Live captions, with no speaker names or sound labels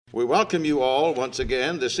We welcome you all once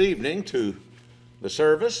again this evening to the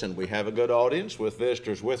service, and we have a good audience with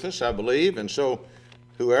visitors with us, I believe. And so,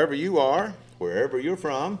 whoever you are, wherever you're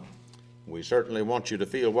from, we certainly want you to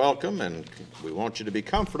feel welcome, and we want you to be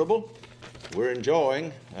comfortable. We're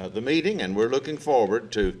enjoying the meeting, and we're looking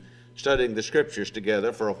forward to studying the Scriptures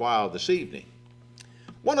together for a while this evening.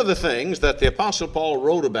 One of the things that the Apostle Paul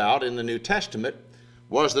wrote about in the New Testament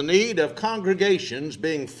was the need of congregations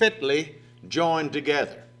being fitly joined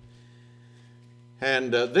together.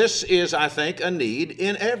 And this is, I think, a need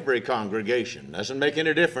in every congregation. Doesn't make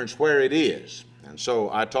any difference where it is. And so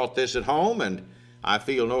I taught this at home, and I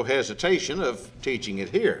feel no hesitation of teaching it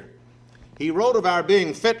here. He wrote of our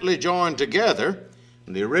being fitly joined together.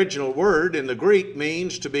 And the original word in the Greek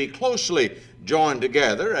means to be closely joined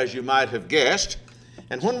together, as you might have guessed.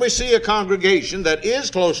 And when we see a congregation that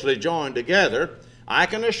is closely joined together, I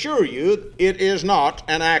can assure you it is not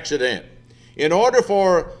an accident. In order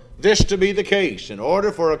for this to be the case, in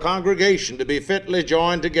order for a congregation to be fitly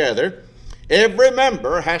joined together, every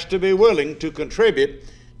member has to be willing to contribute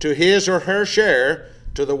to his or her share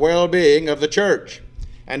to the well-being of the church.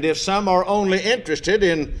 And if some are only interested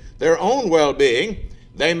in their own well-being,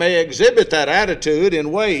 they may exhibit that attitude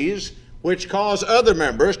in ways which cause other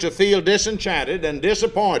members to feel disenchanted and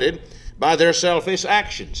disappointed by their selfish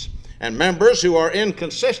actions. And members who are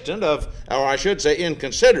inconsiderate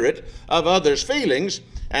of others' feelings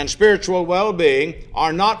and spiritual well-being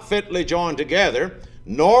are not fitly joined together,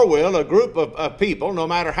 nor will a group of people, no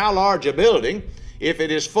matter how large a building, if it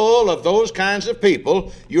is full of those kinds of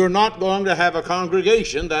people, you're not going to have a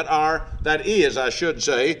congregation that is,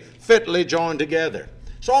 fitly joined together.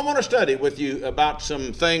 So I want to study with you about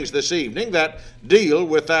some things this evening that deal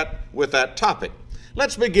with that topic.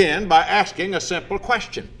 Let's begin by asking a simple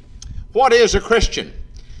question. What is a Christian?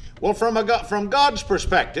 Well, from God's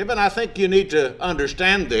perspective, and I think you need to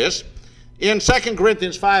understand this, in 2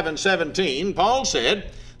 Corinthians 5 and 17, Paul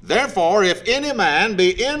said, "Therefore, if any man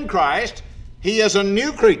be in Christ, he is a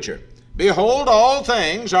new creature. Behold, old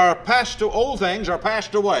things are passed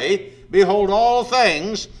away. Behold, all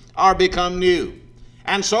things are become new."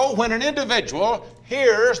 And so when an individual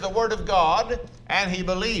hears the Word of God and he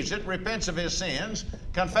believes it, repents of his sins,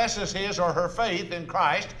 confesses his or her faith in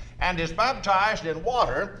Christ, and is baptized in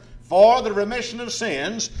water for the remission of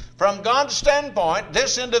sins, from God's standpoint,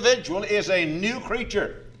 this individual is a new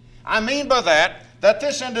creature. I mean by that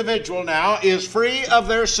this individual now is free of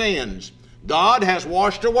their sins. God has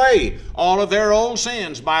washed away all of their old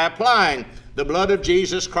sins by applying the blood of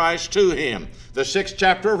Jesus Christ to him. The 6th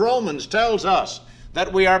chapter of Romans tells us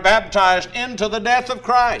that we are baptized into the death of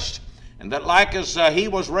Christ, and that like as he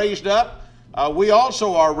was raised up, we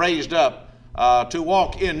also are raised up to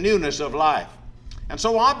walk in newness of life. And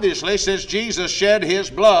so obviously, since Jesus shed his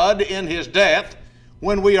blood in his death,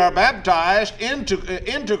 when we are baptized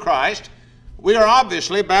into Christ, we are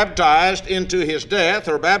obviously baptized into his death,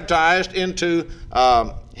 or baptized into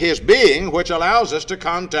his being, which allows us to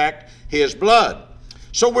contact his blood.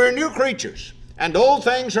 So we're new creatures, and old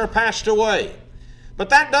things are passed away. But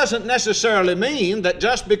that doesn't necessarily mean that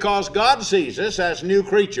just because God sees us as new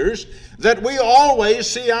creatures, that we always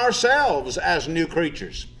see ourselves as new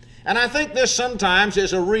creatures. And I think this sometimes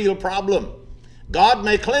is a real problem. God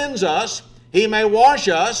may cleanse us, he may wash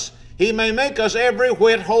us, he may make us every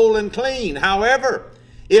whit whole and clean. However,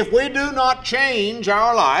 if we do not change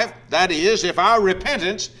our life, that is, if our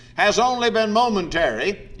repentance has only been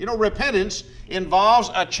momentary, repentance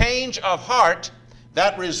involves a change of heart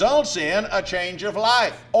that results in a change of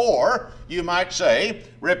life. Or, you might say,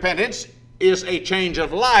 repentance is a change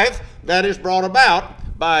of life that is brought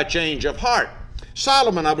about by a change of heart.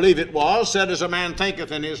 Solomon, I believe it was, said, "As a man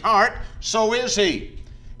thinketh in his heart, so is he."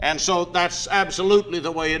 And so that's absolutely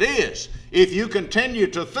the way it is. If you continue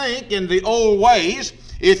to think in the old ways,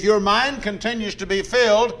 if your mind continues to be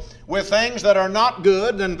filled with things that are not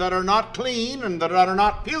good and that are not clean and that are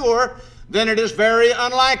not pure, then it is very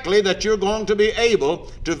unlikely that you're going to be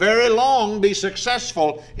able to very long be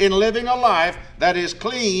successful in living a life that is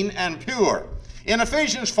clean and pure. In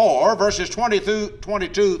Ephesians 4, verses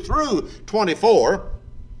 22 through 24,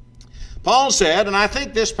 Paul said, and I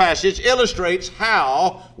think this passage illustrates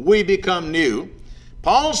how we become new.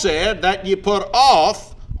 Paul said that you put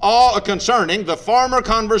off all concerning the former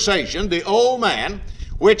conversation, the old man,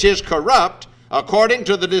 which is corrupt according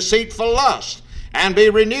to the deceitful lust, and be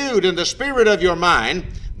renewed in the spirit of your mind,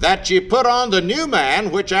 that ye put on the new man,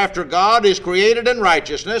 which after God is created in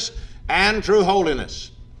righteousness and true holiness.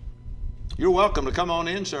 You're welcome to come on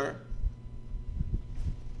in, sir.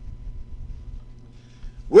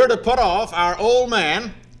 We're to put off our old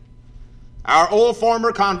man Our old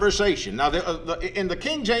former conversation. Now, in the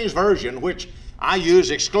King James Version, which I use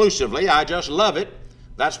exclusively, I just love it.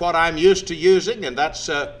 That's what I'm used to using, and that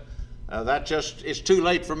just it's too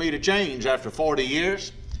late for me to change after 40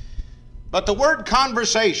 years. But the word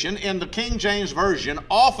conversation in the King James Version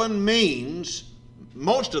often means,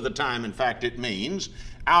 most of the time, in fact, it means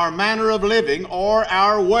our manner of living or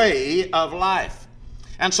our way of life.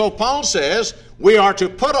 And so Paul says we are to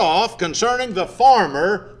put off concerning the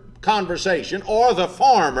former conversation or the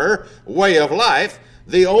former way of life,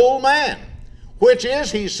 the old man, which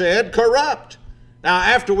is, he said, corrupt. Now,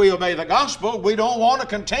 after we obey the gospel, we don't want to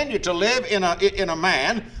continue to live in a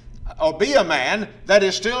man or be a man that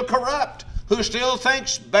is still corrupt, who still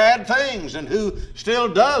thinks bad things and who still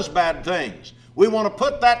does bad things. We want to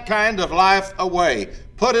put that kind of life away,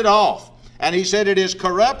 put it off. And he said it is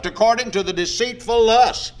corrupt according to the deceitful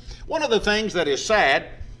lust. One of the things that is sad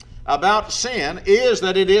about sin is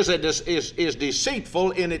that it is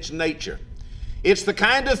deceitful in its nature. It's the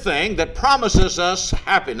kind of thing that promises us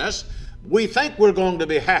happiness. We think we're going to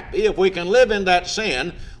be happy if we can live in that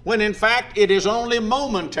sin, when in fact it is only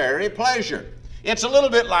momentary pleasure. It's a little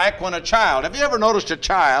bit like when a child, have you ever noticed a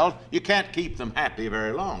child, you can't keep them happy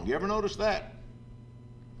very long? You ever notice that?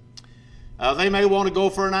 They may want to go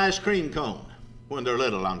for an ice cream cone when they're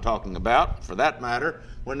little, I'm talking about. For that matter,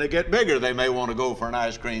 when they get bigger, they may want to go for an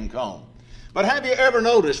ice cream cone. But have you ever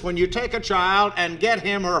noticed when you take a child and get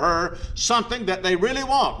him or her something that they really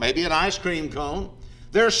want, maybe an ice cream cone,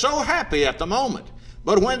 they're so happy at the moment.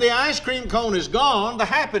 But when the ice cream cone is gone, the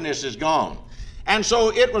happiness is gone. And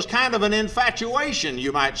so it was kind of an infatuation,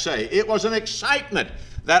 you might say. It was an excitement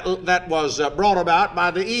that was brought about by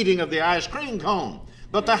the eating of the ice cream cone.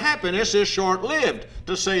 But the happiness is short-lived,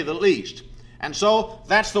 to say the least. And so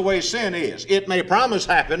that's the way sin is. It may promise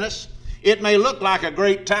happiness. It may look like a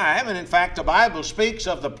great time. And in fact, the Bible speaks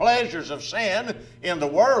of the pleasures of sin in the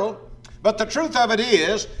world. But the truth of it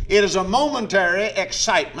is a momentary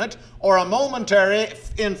excitement or a momentary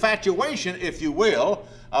infatuation, if you will,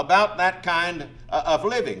 about that kind of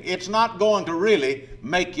living. It's not going to really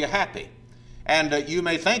make you happy. And you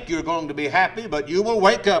may think you're going to be happy, but you will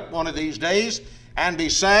wake up one of these days and be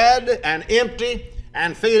sad and empty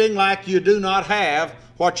and feeling like you do not have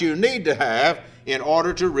what you need to have in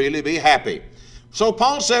order to really be happy. So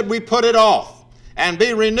Paul said we put it off and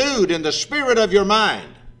be renewed in the spirit of your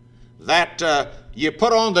mind, that you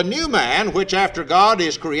put on the new man, which after God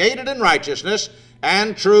is created in righteousness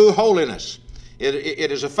and true holiness.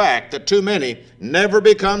 It is a fact that too many never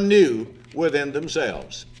become new within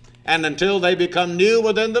themselves. And until they become new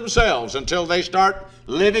within themselves, until they start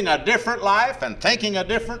living a different life and thinking a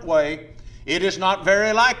different way, it is not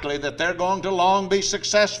very likely that they're going to long be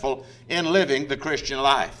successful in living the Christian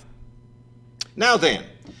life. Now then,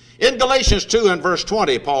 in Galatians 2 and verse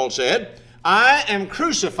 20, Paul said, I am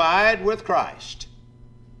crucified with Christ.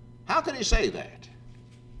 How could he say that?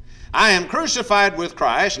 I am crucified with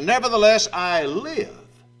Christ, nevertheless I live.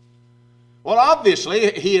 Well,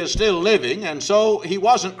 obviously he is still living, and so he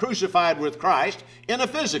wasn't crucified with Christ in a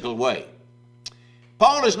physical way.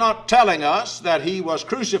 Paul is not telling us that he was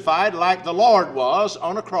crucified like the Lord was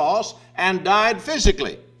on a cross and died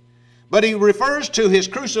physically, but he refers to his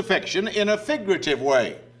crucifixion in a figurative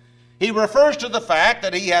way. He refers to the fact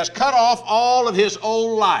that he has cut off all of his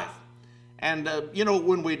old life. And,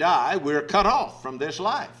 when we die, we're cut off from this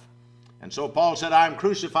life. And so Paul said, I'm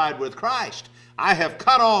crucified with Christ. I have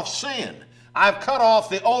cut off sin. I've cut off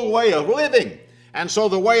the old way of living. And so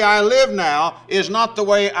the way I live now is not the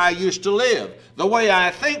way I used to live. The way I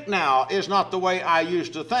think now is not the way I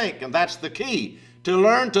used to think. And that's the key, to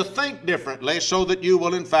learn to think differently so that you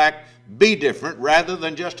will in fact be different rather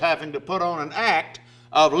than just having to put on an act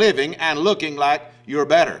of living and looking like you're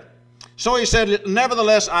better. So he said,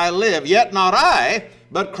 nevertheless I live, yet not I,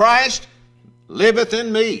 but Christ liveth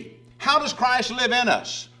in me. How does Christ live in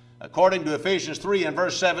us? According to Ephesians 3 and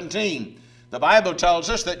verse 17, the Bible tells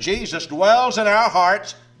us that Jesus dwells in our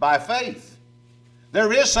hearts by faith.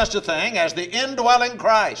 There is such a thing as the indwelling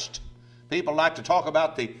Christ. People like to talk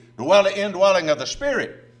about the indwelling of the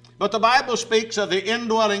Spirit, but the Bible speaks of the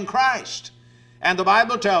indwelling Christ. And the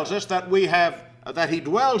Bible tells us that that he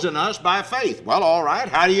dwells in us by faith. Well, all right,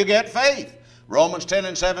 how do you get faith? Romans 10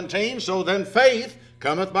 and 17, so then faith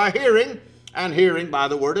cometh by hearing, and hearing by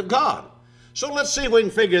the word of God. So let's see if we can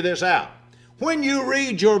figure this out. When you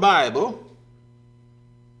read your Bible,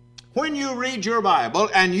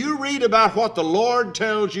 and you read about what the Lord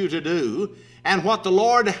tells you to do, and what the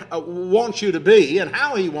Lord wants you to be, and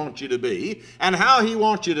how he wants you to be, and how he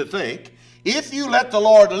wants you to think, if you let the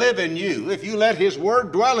Lord live in you, if you let his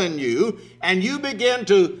word dwell in you, and you begin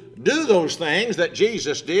to do those things that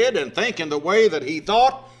Jesus did and think in the way that he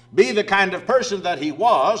thought, be the kind of person that he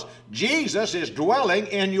was, Jesus is dwelling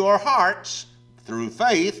in your hearts through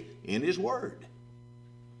faith in his word.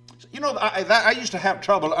 You know, I used to have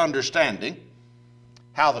trouble understanding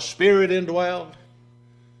how the Spirit indwelled,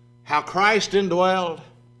 how Christ indwelled,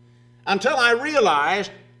 until I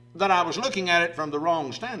realized that I was looking at it from the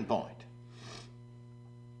wrong standpoint.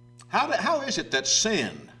 How is it that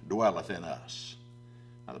sin dwelleth in us?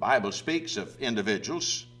 Now, the Bible speaks of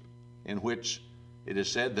individuals in which it is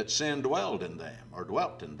said that sin dwelled in them or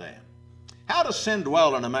dwelt in them. How does sin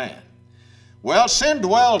dwell in a man? Well, sin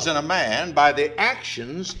dwells in a man by the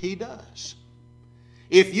actions he does.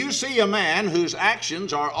 If you see a man whose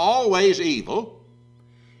actions are always evil,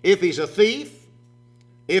 if he's a thief,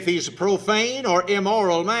 if he's a profane or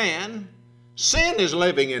immoral man, sin is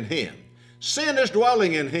living in him. Sin is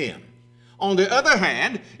dwelling in him. On the other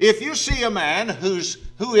hand, if you see a man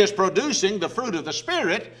who is producing the fruit of the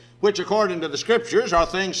Spirit, which according to the Scriptures are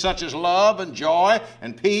things such as love and joy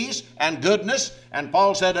and peace and goodness, and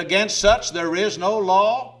Paul said, against such there is no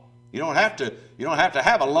law. You don't have to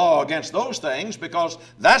have a law against those things, because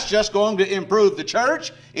that's just going to improve the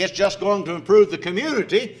church. It's just going to improve the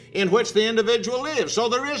community in which the individual lives. So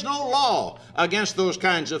there is no law against those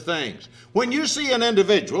kinds of things. When you see an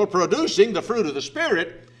individual producing the fruit of the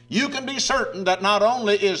Spirit, you can be certain that not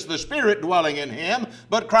only is the Spirit dwelling in him,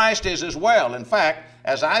 but Christ is as well. In fact,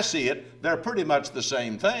 as I see it, they're pretty much the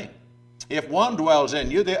same thing. If one dwells in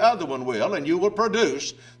you, the other one will, and you will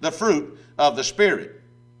produce the fruit of the Spirit.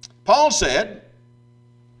 Paul said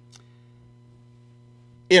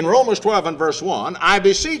in Romans 12 and verse 1, I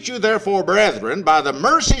beseech you therefore, brethren, by the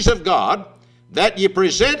mercies of God, that ye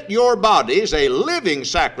present your bodies a living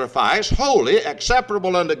sacrifice, holy,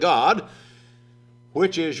 acceptable unto God,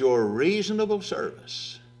 which is your reasonable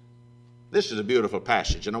service. This is a beautiful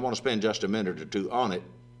passage, and I want to spend just a minute or two on it.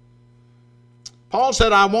 Paul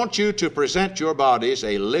said, I want you to present your bodies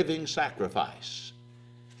a living sacrifice.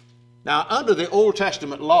 Now, under the Old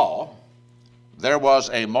Testament law, there was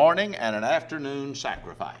a morning and an afternoon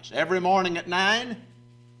sacrifice. Every morning at 9,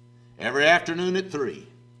 every afternoon at 3.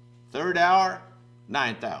 Third hour,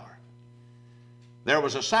 ninth hour. There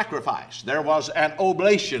was a sacrifice. There was an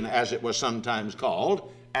oblation, as it was sometimes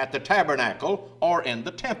called, at the tabernacle or in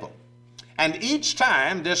the temple. And each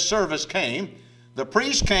time this service came, the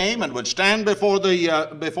priest came and would stand before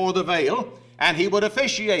the veil, and he would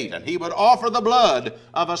officiate, and he would offer the blood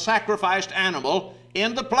of a sacrificed animal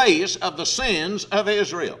in the place of the sins of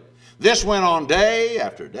Israel. This went on day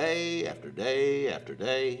after day after day after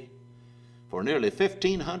day. For nearly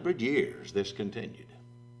 1,500 years this continued.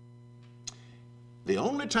 The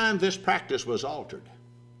only time this practice was altered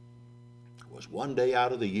was one day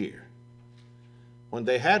out of the year, when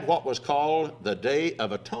they had what was called the Day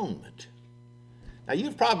of Atonement. Now,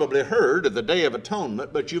 you've probably heard of the Day of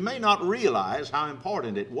Atonement, but you may not realize how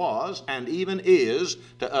important it was and even is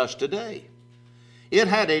to us today. It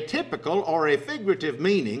had a typical or a figurative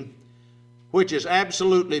meaning which is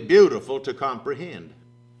absolutely beautiful to comprehend.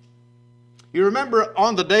 You remember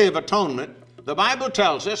on the Day of Atonement, the Bible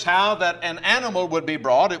tells us how that an animal would be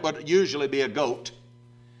brought. It would usually be a goat.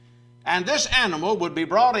 And this animal would be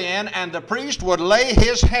brought in, and the priest would lay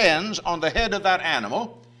his hands on the head of that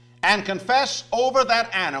animal and confess over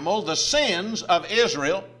that animal the sins of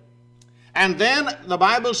Israel. And then the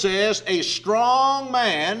Bible says a strong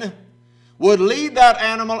man would lead that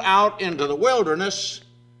animal out into the wilderness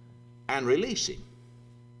and release him.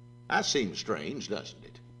 That seems strange, doesn't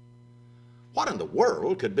it? What in the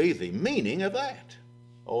world could be the meaning of that?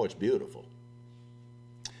 Oh, it's beautiful.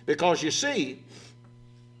 Because you see,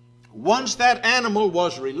 once that animal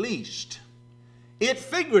was released, it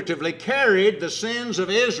figuratively carried the sins of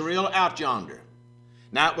Israel out yonder.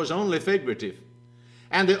 Now, it was only figurative.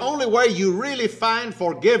 And the only way you really find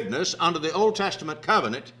forgiveness under the Old Testament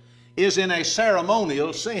covenant is in a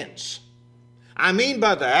ceremonial sense. I mean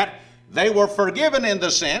by that, they were forgiven in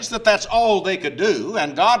the sense that that's all they could do,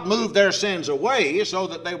 and God moved their sins away so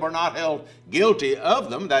that they were not held guilty of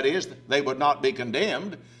them. That is, they would not be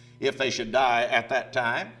condemned if they should die at that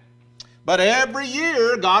time. But every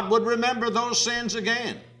year, God would remember those sins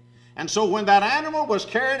again. And so when that animal was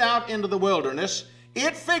carried out into the wilderness,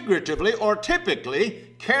 it figuratively or typically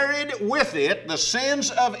carried with it the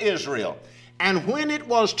sins of Israel. And when it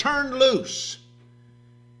was turned loose,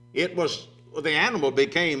 the animal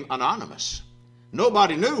became anonymous.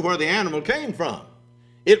 Nobody knew where the animal came from.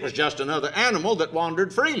 It was just another animal that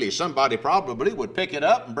wandered freely. Somebody probably would pick it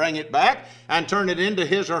up and bring it back and turn it into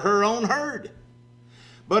his or her own herd.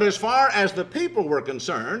 But as far as the people were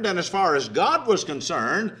concerned, and as far as God was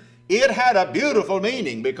concerned, It had a beautiful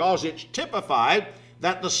meaning because it typified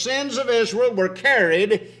that the sins of Israel were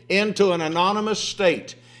carried into an anonymous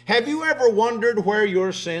state. Have you ever wondered where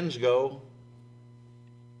your sins go?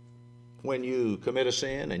 When you commit a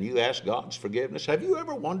sin and you ask God's forgiveness, have you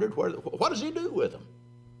ever wondered what does He do with them?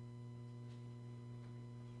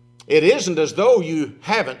 It isn't as though you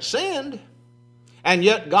haven't sinned, and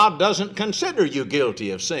yet God doesn't consider you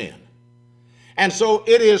guilty of sin. And so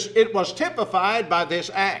it was typified by this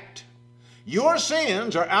act. Your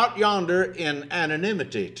sins are out yonder in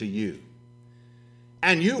anonymity to you,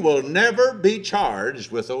 and you will never be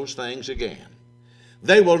charged with those things again.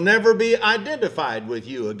 They will never be identified with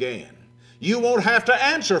you again. You won't have to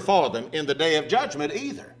answer for them in the day of judgment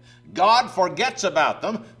either. God forgets about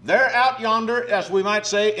them. They're out yonder, as we might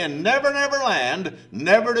say, in never, never land,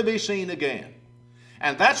 never to be seen again.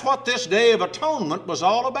 And that's what this Day of Atonement was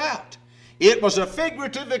all about. It was a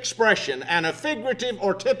figurative expression and a figurative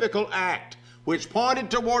or typical act which pointed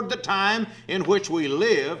toward the time in which we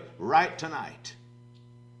live right tonight.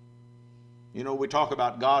 You know, we talk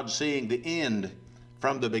about God seeing the end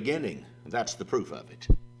from the beginning. That's the proof of it.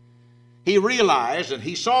 He realized and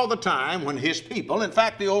He saw the time when His people, in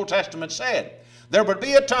fact, the Old Testament said, there would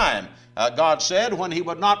be a time, God said, when He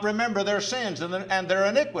would not remember their sins and their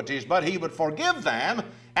iniquities, but He would forgive them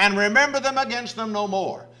and remember them against them no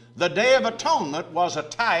more. The Day of Atonement was a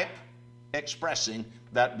type expressing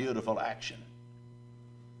that beautiful action.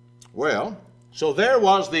 Well, so there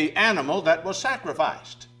was the animal that was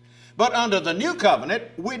sacrificed. But under the new covenant,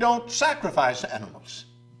 we don't sacrifice animals.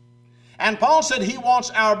 And Paul said he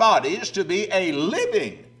wants our bodies to be a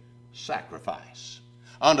living sacrifice.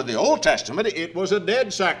 Under the Old Testament, it was a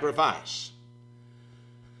dead sacrifice.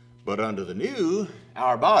 But under the new,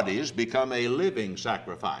 our bodies become a living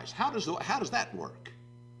sacrifice. How does that work?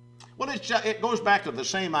 Well, it goes back to the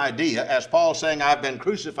same idea as Paul saying, I've been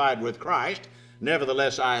crucified with Christ.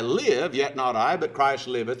 Nevertheless, I live, yet not I, but Christ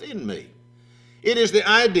liveth in me. It is the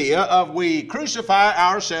idea of we crucify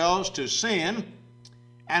ourselves to sin,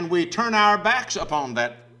 and we turn our backs upon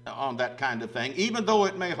that kind of thing, even though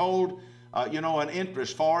it may hold, an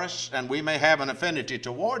interest for us, and we may have an affinity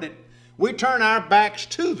toward it. We turn our backs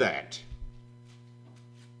to that,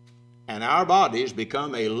 and our bodies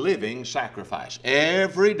become a living sacrifice.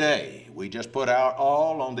 Every day, we just put our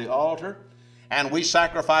all on the altar, and we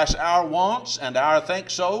sacrifice our wants and our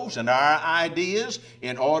think-sos and our ideas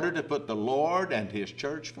in order to put the Lord and His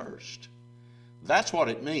church first. That's what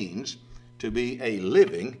it means to be a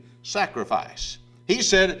living sacrifice. He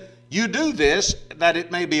said, you do this that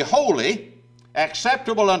it may be holy,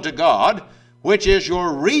 acceptable unto God, which is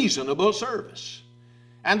your reasonable service.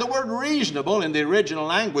 And the word reasonable in the original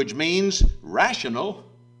language means rational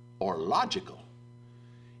or logical.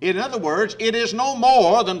 In other words, it is no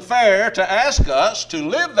more than fair to ask us to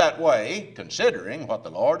live that way, considering what the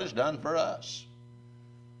Lord has done for us.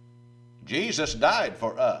 Jesus died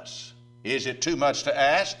for us. Is it too much to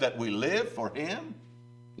ask that we live for Him?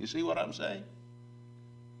 You see what I'm saying?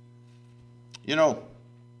 You know,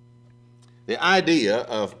 the idea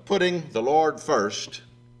of putting the Lord first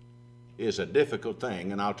is a difficult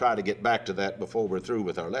thing, and I'll try to get back to that before we're through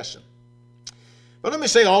with our lesson. But let me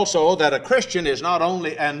say also that a Christian is not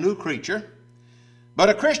only a new creature, but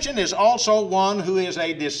a Christian is also one who is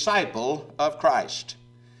a disciple of Christ.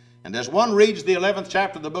 And as one reads the 11th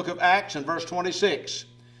chapter of the book of Acts in verse 26,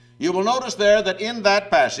 you will notice there that in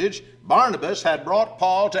that passage, Barnabas had brought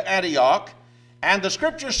Paul to Antioch, and the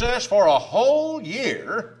scripture says for a whole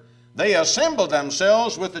year they assembled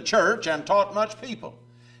themselves with the church and taught much people.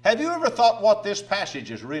 Have you ever thought what this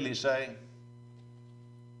passage is really saying?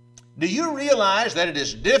 Do you realize that it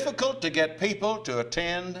is difficult to get people to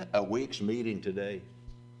attend a week's meeting today?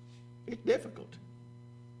 It's difficult.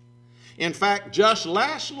 In fact, just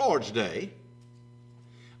last Lord's Day,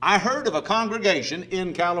 I heard of a congregation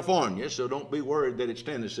in California, so don't be worried that it's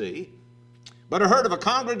Tennessee, but I heard of a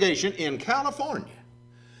congregation in California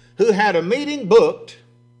who had a meeting booked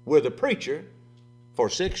with a preacher for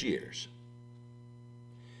 6 years.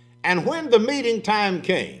 And when the meeting time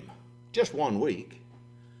came, just 1 week,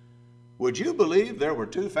 would you believe there were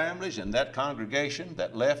 2 families in that congregation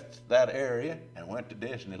that left that area and went to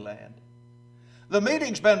Disneyland? The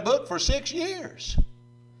meeting's been booked for 6 years.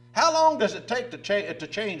 How long does it take to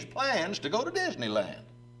change plans to go to Disneyland?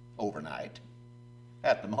 Overnight,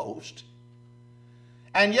 at the most.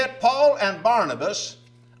 And yet Paul and Barnabas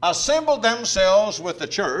assembled themselves with the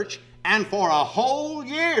church, and for a whole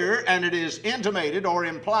year, and it is intimated or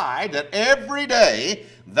implied that every day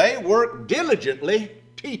they worked diligently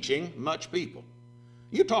teaching much people.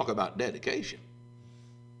 You talk about dedication.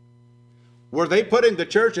 Were they putting the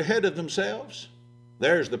church ahead of themselves?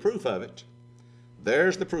 There's the proof of it.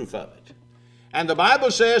 There's the proof of it. And the Bible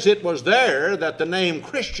says it was there that the name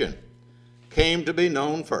Christian came to be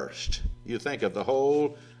known first. You think of the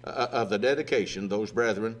whole of the dedication those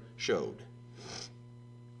brethren showed.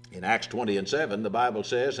 In Acts 20:7, the Bible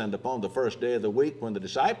says, "And upon the first day of the week, when the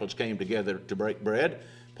disciples came together to break bread,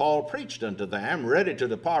 Paul preached unto them, ready to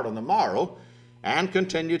depart on the morrow, and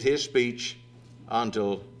continued his speech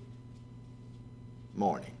until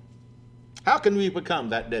morning." How can we become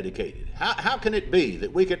that dedicated? How can it be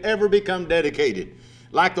that we could ever become dedicated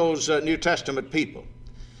like those New Testament people?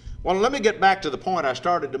 Well, let me get back to the point I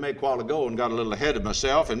started to make a while ago and got a little ahead of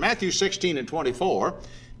myself. In Matthew 16:24,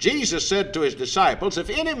 Jesus said to his disciples, "If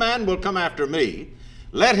any man will come after me,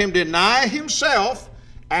 let him deny himself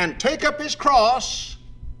and take up his cross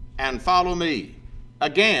and follow me."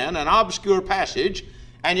 Again, an obscure passage,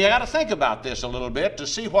 and you got to think about this a little bit to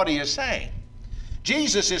see what he is saying.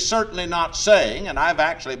 Jesus is certainly not saying, and I've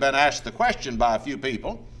actually been asked the question by a few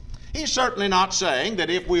people, he's certainly not saying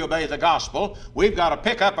that if we obey the gospel, we've got to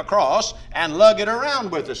pick up a cross and lug it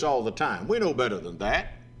around with us all the time. We know better than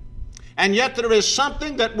that. And yet there is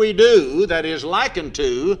something that we do that is likened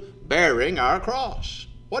to bearing our cross.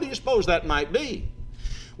 What do you suppose that might be?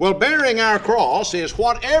 Well, bearing our cross is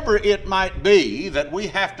whatever it might be that we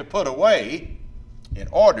have to put away in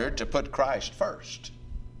order to put Christ first.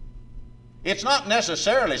 It's not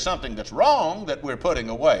necessarily something that's wrong that we're putting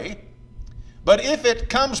away, but if it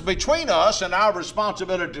comes between us and our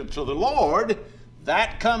responsibility to the Lord,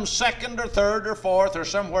 that comes second or third or fourth or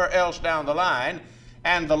somewhere else down the line,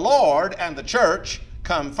 and the Lord and the church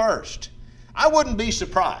come first. I wouldn't be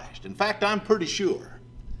surprised, in fact, I'm pretty sure,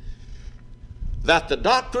 that the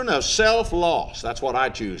doctrine of self-loss, that's what I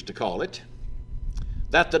choose to call it,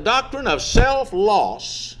 that the doctrine of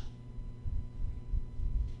self-loss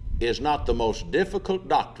is not the most difficult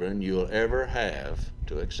doctrine you'll ever have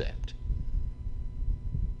to accept.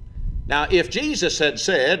 Now, if Jesus had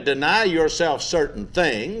said, "Deny yourself certain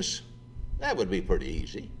things," that would be pretty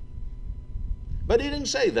easy. But he didn't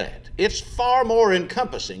say that. It's far more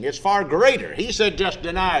encompassing. It's far greater. He said, just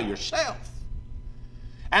deny yourself.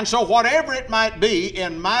 And so whatever it might be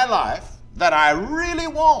in my life that I really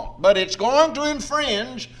want, but it's going to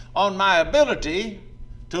infringe on my ability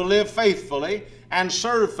to live faithfully and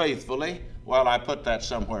serve faithfully, well, I put that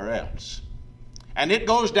somewhere else. And it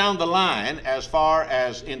goes down the line as far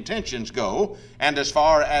as intentions go and as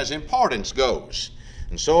far as importance goes.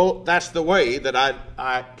 And so that's the way that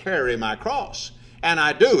I carry my cross. And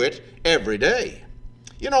I do it every day.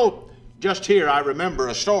 You know, just here I remember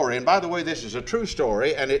a story, and by the way, this is a true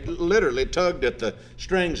story, and it literally tugged at the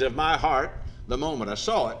strings of my heart the moment I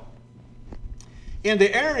saw it. In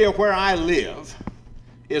the area where I live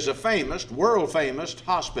is a famous, world-famous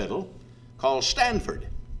hospital called Stanford.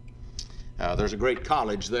 There's a great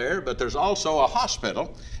college there, but there's also a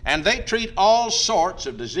hospital, and they treat all sorts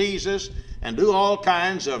of diseases and do all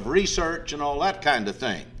kinds of research and all that kind of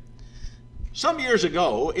thing. Some years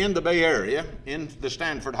ago in the Bay Area, in the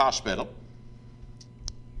Stanford Hospital,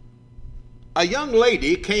 a young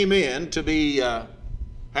lady came in to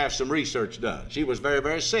have some research done. She was very,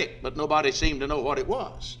 very sick, but nobody seemed to know what it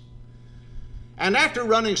was. And after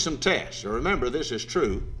running some tests, remember this is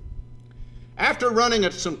true, after running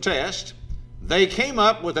some tests, they came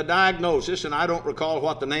up with a diagnosis, and I don't recall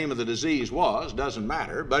what the name of the disease was, doesn't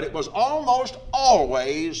matter, but it was almost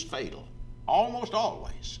always fatal. Almost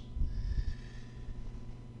always.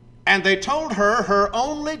 And they told her her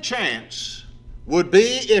only chance would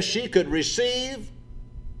be if she could receive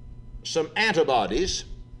some antibodies,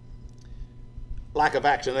 like a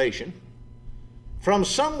vaccination, from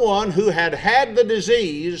someone who had had the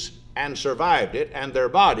disease and survived it, and their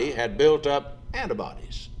body had built up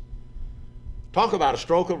antibodies. Talk about a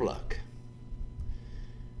stroke of luck.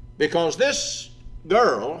 Because this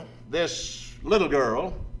girl, this little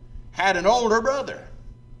girl, had an older brother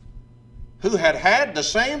who had had the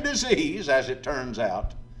same disease, as it turns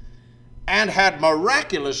out, and had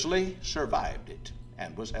miraculously survived it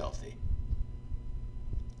and was healthy.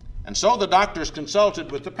 And so the doctors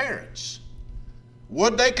consulted with the parents.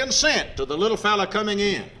 Would they consent to the little fella coming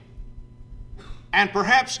in and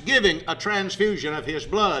perhaps giving a transfusion of his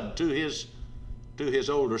blood to his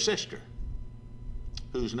older sister,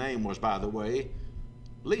 whose name was, by the way,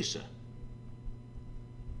 Lisa?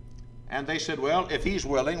 And they said, well, if he's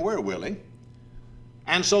willing, we're willing.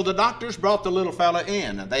 And so the doctors brought the little fella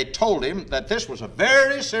in, and they told him that this was a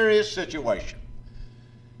very serious situation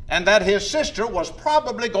and that his sister was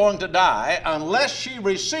probably going to die unless she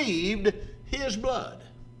received his blood,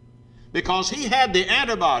 because he had the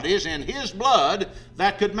antibodies in his blood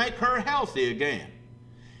that could make her healthy again.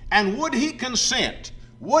 And would he consent,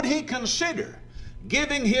 would he consider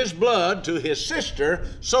giving his blood to his sister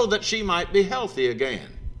so that she might be healthy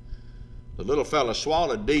again? The little fella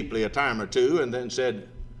swallowed deeply a time or two and then said,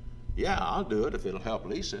 yeah, I'll do it if it'll help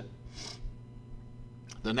Lisa.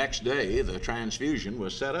 The next day, the transfusion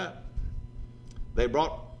was set up. They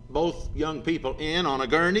brought both young people in on a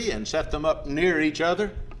gurney and set them up near each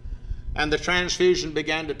other, and the transfusion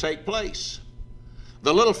began to take place.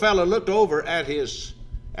 The little fella looked over at his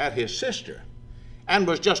sister and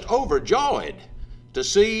was just overjoyed to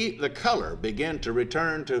see the color begin to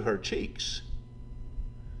return to her cheeks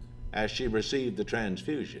as she received the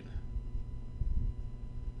transfusion.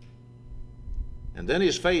 And then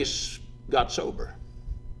his face got sober.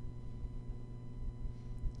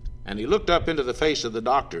 And he looked up into the face of the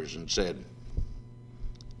doctors and said,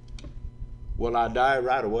 will I die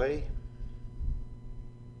right away?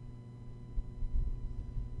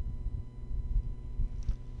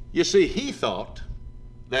 You see, he thought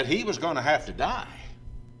that he was going to have to die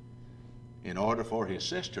in order for his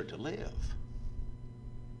sister to live.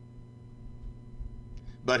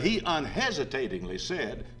 But he unhesitatingly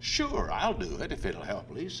said, sure, I'll do it if it'll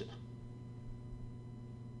help Lisa.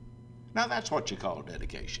 Now that's what you call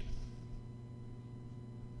dedication.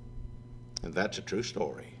 And that's a true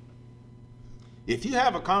story. If you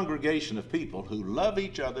have a congregation of people who love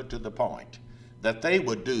each other to the point that they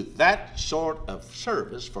would do that sort of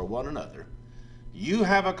service for one another, you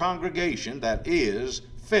have a congregation that is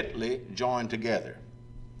fitly joined together.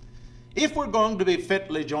 If we're going to be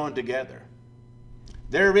fitly joined together,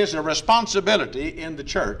 there is a responsibility in the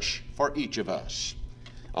church for each of us.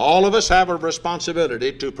 All of us have a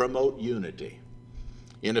responsibility to promote unity.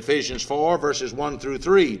 In Ephesians 4, verses 1 through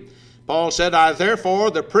 3, Paul said, I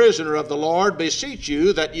therefore, the prisoner of the Lord, beseech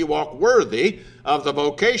you that you walk worthy of the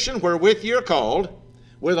vocation wherewith you are called,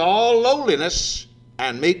 with all lowliness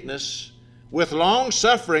and meekness, with long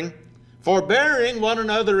suffering, forbearing one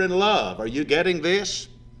another in love. Are you getting this?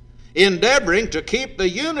 Endeavoring to keep the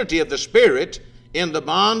unity of the Spirit in the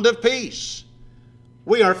bond of peace.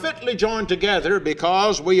 We are fitly joined together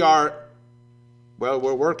because we're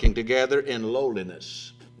working together in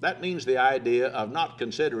lowliness. That means the idea of not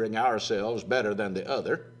considering ourselves better than the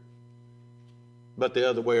other, but the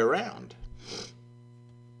other way around.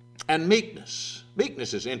 And meekness.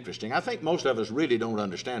 Meekness is interesting. I think most of us really don't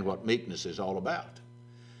understand what meekness is all about.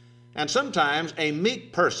 And sometimes a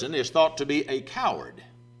meek person is thought to be a coward.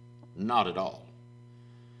 Not at all.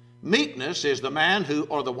 Meekness is the man who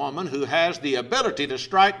or the woman who has the ability to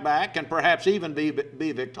strike back and perhaps even be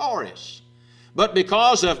victorious. But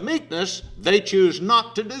because of meekness, they choose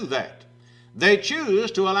not to do that. They choose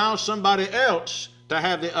to allow somebody else to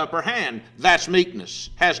have the upper hand. That's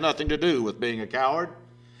meekness. Has nothing to do with being a coward.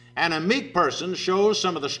 And a meek person shows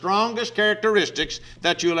some of the strongest characteristics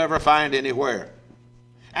that you'll ever find anywhere.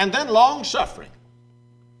 And then long-suffering.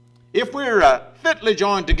 If we're fitly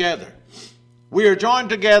joined together, we are joined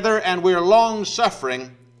together and we're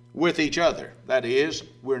long-suffering with each other. That is,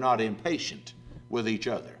 we're not impatient with each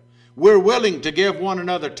other. We're willing to give one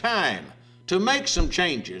another time to make some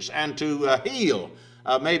changes and to heal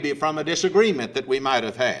maybe from a disagreement that we might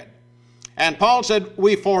have had. And Paul said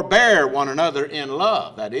we forbear one another in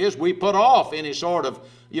love. That is, we put off any sort of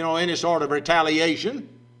retaliation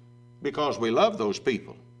because we love those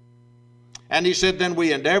people. And he said then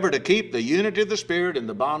we endeavor to keep the unity of the Spirit in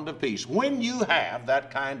the bond of peace. When you have that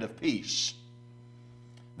kind of peace,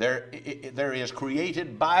 there is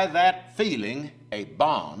created by that feeling a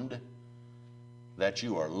bond that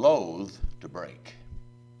you are loath to break.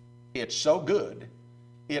 It's so good,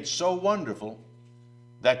 it's so wonderful,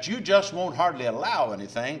 that you just won't hardly allow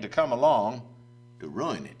anything to come along to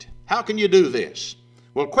ruin it. How can you do this?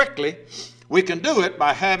 Well, quickly, we can do it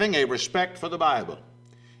by having a respect for the Bible.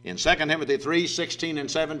 In 2 Timothy 3, 16 and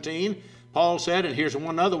 17, Paul said, and here's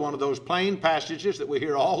another one of those plain passages that we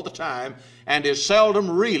hear all the time and is seldom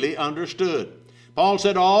really understood. Paul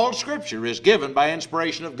said, all Scripture is given by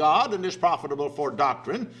inspiration of God and is profitable for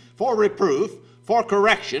doctrine, for reproof, for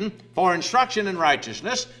correction, for instruction in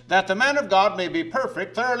righteousness, that the man of God may be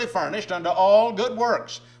perfect, thoroughly furnished unto all good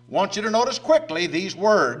works. I want you to notice quickly these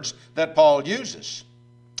words that Paul uses.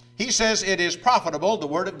 He says it is profitable, the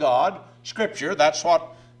Word of God, Scripture. That's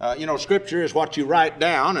what, Scripture is what you write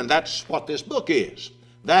down, and that's what this book is,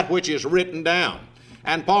 that which is written down.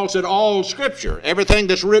 And Paul said all Scripture, everything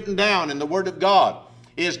that's written down in the Word of God,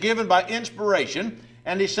 is given by inspiration,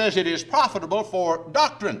 and he says it is profitable for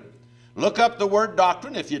doctrine. Look up the word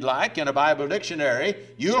doctrine, if you'd like, in a Bible dictionary.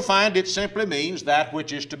 You'll find it simply means that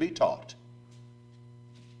which is to be taught.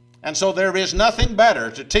 And so there is nothing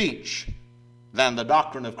better to teach than the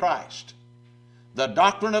doctrine of Christ. the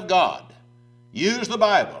doctrine of God. Use the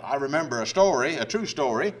Bible. I remember a story, a true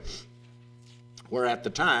story, where at the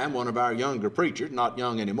time one of our younger preachers, not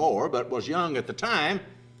young anymore, but was young at the time,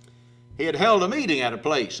 he had held a meeting at a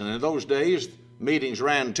place. And in those days, meetings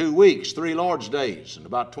ran 2 weeks, 3 Lord's days, and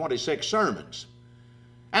about 26 sermons.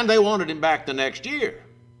 And they wanted him back the next year.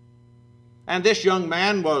 And this young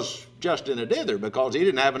man was just in a dither because he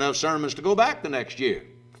didn't have enough sermons to go back the next year.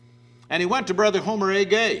 And he went to Brother Homer A.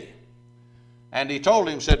 Gay. And he told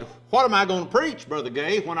him, said, "What am I going to preach, Brother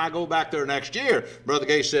Gay, when I go back there next year?" Brother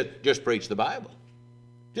Gay said, "Just preach the Bible.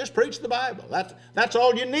 Just preach the Bible. That's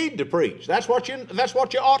all you need to preach. That's what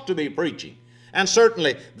you ought to be preaching." And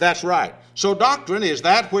certainly that's right. So doctrine is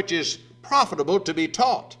that which is profitable to be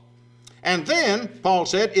taught. And then, Paul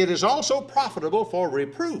said, it is also profitable for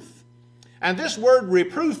reproof. And this word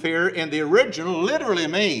reproof here in the original literally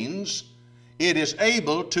means it is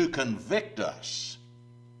able to convict us.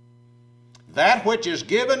 That which is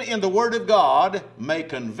given in the Word of God may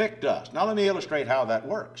convict us. Now let me illustrate how that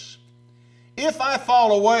works. If I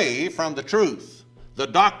fall away from the truth, the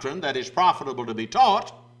doctrine that is profitable to be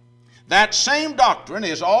taught, that same doctrine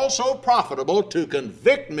is also profitable to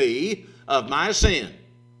convict me of my sin.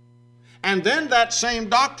 And then that same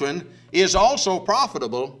doctrine is also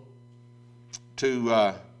profitable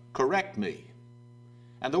to correct me.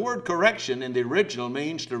 And the word correction in the original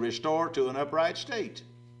means to restore to an upright state.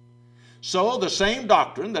 So the same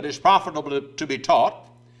doctrine that is profitable to be taught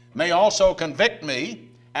may also convict me,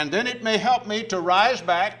 and then it may help me to rise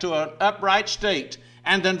back to an upright state.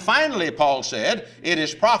 And then finally, Paul said, it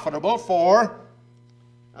is profitable for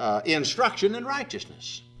instruction in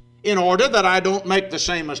righteousness. In order that I don't make the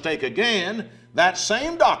same mistake again, that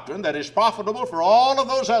same doctrine that is profitable for all of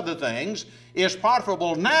those other things is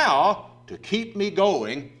profitable now to keep me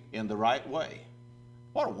going in the right way.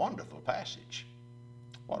 What a wonderful passage.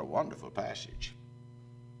 What a wonderful passage.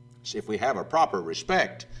 See, if we have a proper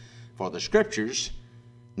respect for the Scriptures,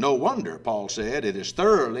 no wonder, Paul said, it is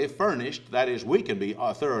thoroughly furnished, that is, we can be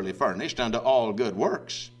thoroughly furnished unto all good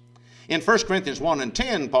works. In 1 Corinthians 1 and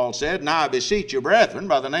 10, Paul said, "Now I beseech you, brethren,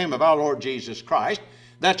 by the name of our Lord Jesus Christ,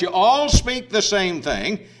 that you all speak the same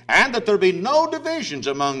thing, and that there be no divisions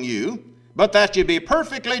among you, but that you be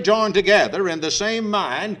perfectly joined together in the same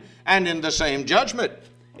mind and in the same judgment."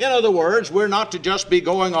 In other words, we're not to just be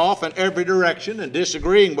going off in every direction and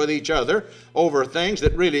disagreeing with each other over things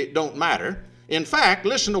that really don't matter. In fact,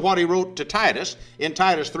 listen to what he wrote to Titus in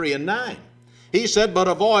Titus 3 and 9. He said, "But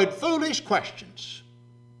avoid foolish questions."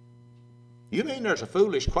 You mean there's a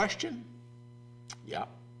foolish question? Yeah.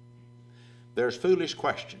 There's foolish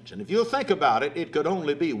questions. And if you'll think about it, it could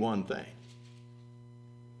only be one thing.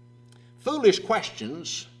 Foolish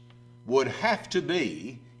questions would have to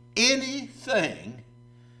be anything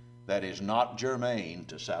that is not germane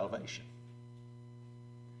to salvation.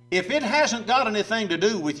 If it hasn't got anything to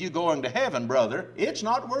do with you going to heaven, brother, it's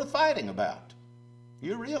not worth fighting about.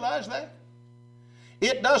 You realize that?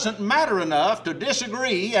 It doesn't matter enough to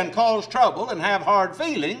disagree and cause trouble and have hard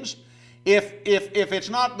feelings if it's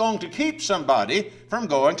not going to keep somebody from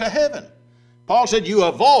going to heaven. Paul said you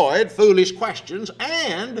avoid foolish questions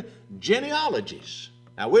and genealogies.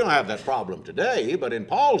 Now, we don't have that problem today, but in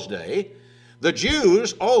Paul's day, the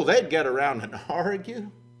Jews, they'd get around and argue.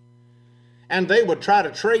 And they would try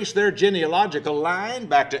to trace their genealogical line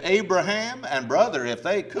back to Abraham. And brother, if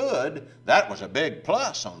they could, that was a big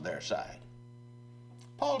plus on their side.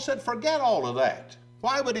 Paul said, forget all of that.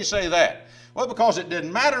 Why would he say that? Well, because it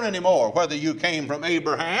didn't matter anymore whether you came from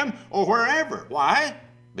Abraham or wherever. Why?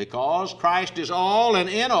 Because Christ is all and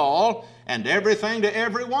in all and everything to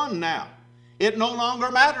everyone now. It no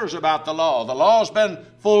longer matters about the law. The law's been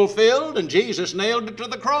fulfilled and Jesus nailed it to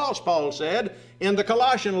the cross, Paul said in the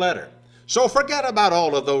Colossian letter. So forget about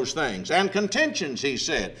all of those things and contentions, he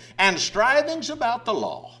said, and strivings about the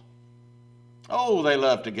law. Oh, they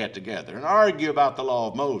love to get together and argue about the law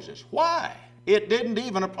of Moses. Why? It didn't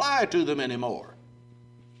even apply to them anymore.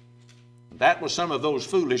 That was some of those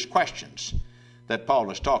foolish questions that Paul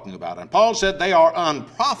is talking about. And Paul said they are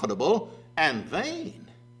unprofitable and vain.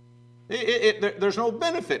 There's no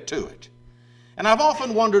benefit to it. And I've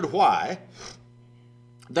often wondered why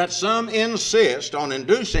that some insist on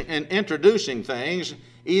introducing things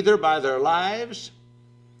either by their lives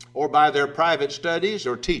or by their private studies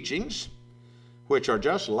or teachings, which are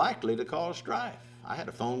just likely to cause strife. I had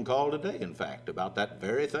a phone call today, in fact, about that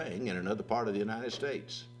very thing in another part of the United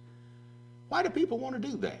States. Why do people want to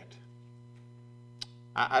do that?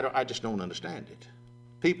 I just don't understand it.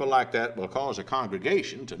 People like that will cause a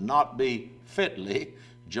congregation to not be fitly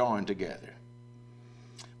joined together.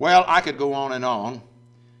 Well, I could go on and on.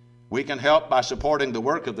 We can help by supporting the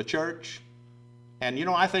work of the church. And you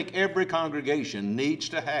know, I think every congregation needs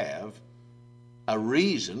to have a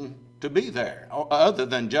reason to be there other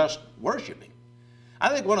than just worshiping. I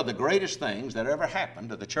think one of the greatest things that ever happened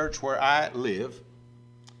to the church where I live,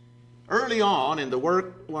 early on in the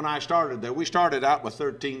work when I started there, we started out with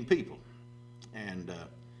 13 people. And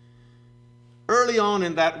early on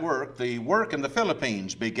in that work, the work in the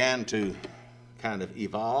Philippines began to kind of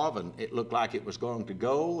evolve, and it looked like it was going to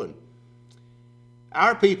go. And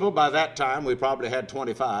our people, by that time, we probably had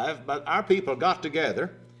 25, but our people got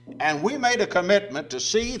together, and we made a commitment to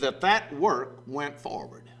see that that work went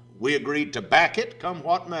forward. We agreed to back it, come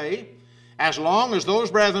what may. As long as those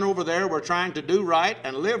brethren over there were trying to do right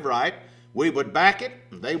and live right, we would back it.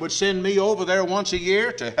 They would send me over there once a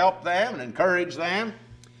year to help them and encourage them.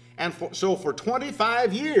 And so for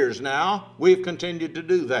 25 years now, we've continued to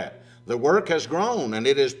do that. The work has grown and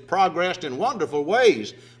it has progressed in wonderful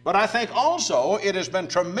ways. But I think also it has been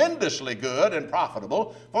tremendously good and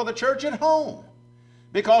profitable for the church at home,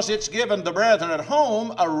 because it's given the brethren at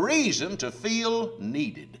home a reason to feel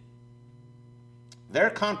needed. Their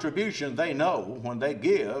contribution, they know, when they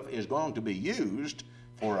give, is going to be used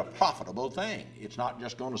for a profitable thing. It's not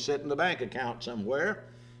just going to sit in the bank account somewhere,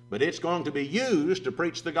 but it's going to be used to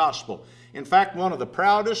preach the gospel. In fact, one of the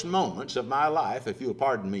proudest moments of my life, if you'll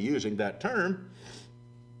pardon me using that term,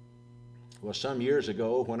 was some years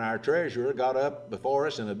ago when our treasurer got up before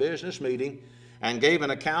us in a business meeting and gave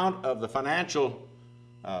an account of the financial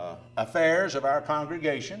affairs of our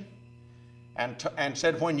congregation, and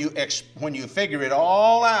said, when you figure it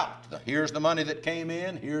all out, here's the money that came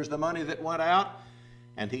in, here's the money that went out,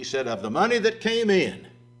 and he said, of the money that came in,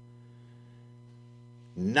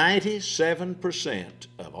 97%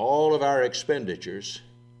 of all of our expenditures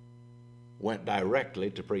went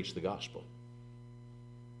directly to preach the gospel.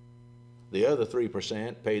 The other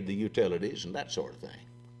 3% paid the utilities and that sort of thing.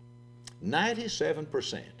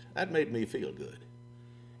 97%. That made me feel good.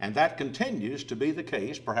 And that continues to be the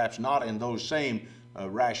case, perhaps not in those same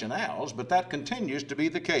rationales, but that continues to be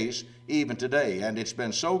the case even today. And it's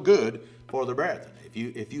been so good for the brethren.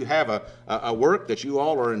 If you have a work that you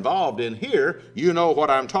all are involved in here, you know what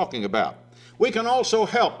I'm talking about. We can also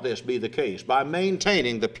help this be the case by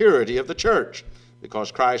maintaining the purity of the church, because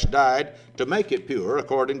Christ died to make it pure,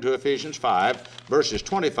 according to Ephesians 5, verses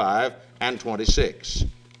 25 and 26.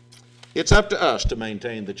 It's up to us to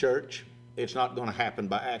maintain the church. It's not going to happen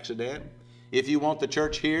by accident. If you want the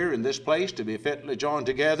church here in this place to be fitly joined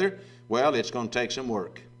together, well, it's going to take some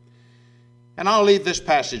work. And I'll leave this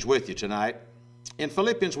passage with you tonight. In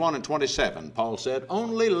Philippians 1 and 27, Paul said,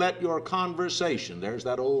 only let your conversation, there's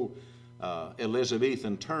that old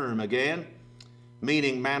Elizabethan term again,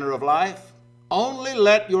 meaning manner of life, only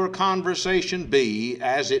let your conversation be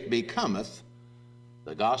as it becometh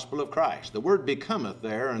the gospel of Christ. The word becometh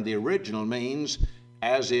there in the original means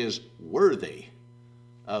as is worthy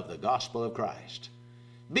of the gospel of Christ.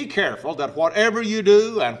 Be careful that whatever you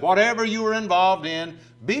do and whatever you are involved in,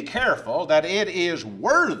 be careful that it is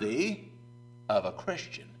worthy of a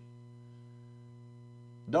Christian.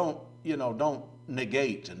 Don't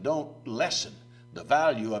negate and don't lessen the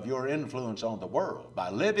value of your influence on the world by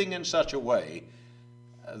living in such a way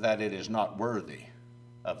that it is not worthy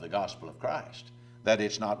of the gospel of Christ, that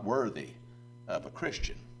it's not worthy of a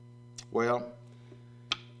Christian. Well,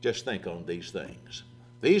 just think on these things.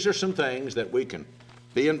 These are some things that we can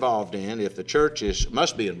be involved in if the church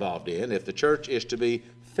must be involved in if the church is to be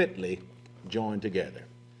fitly joined together.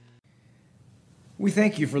 We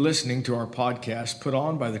thank you for listening to our podcast put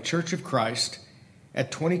on by the Church of Christ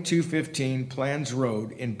at 2215 Plans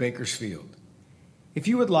Road in Bakersfield. If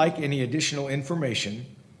you would like any additional information,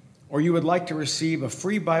 or you would like to receive a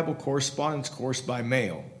free Bible correspondence course by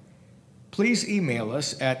mail, please email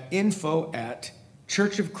us at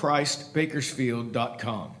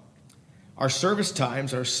info@churchofchristbakersfield.com. Our service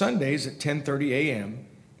times are Sundays at 10:30 a.m.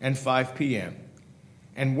 and 5 p.m.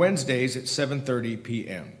 and Wednesdays at 7:30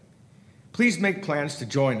 p.m. Please make plans to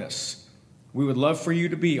join us. We would love for you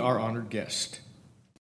to be our honored guest.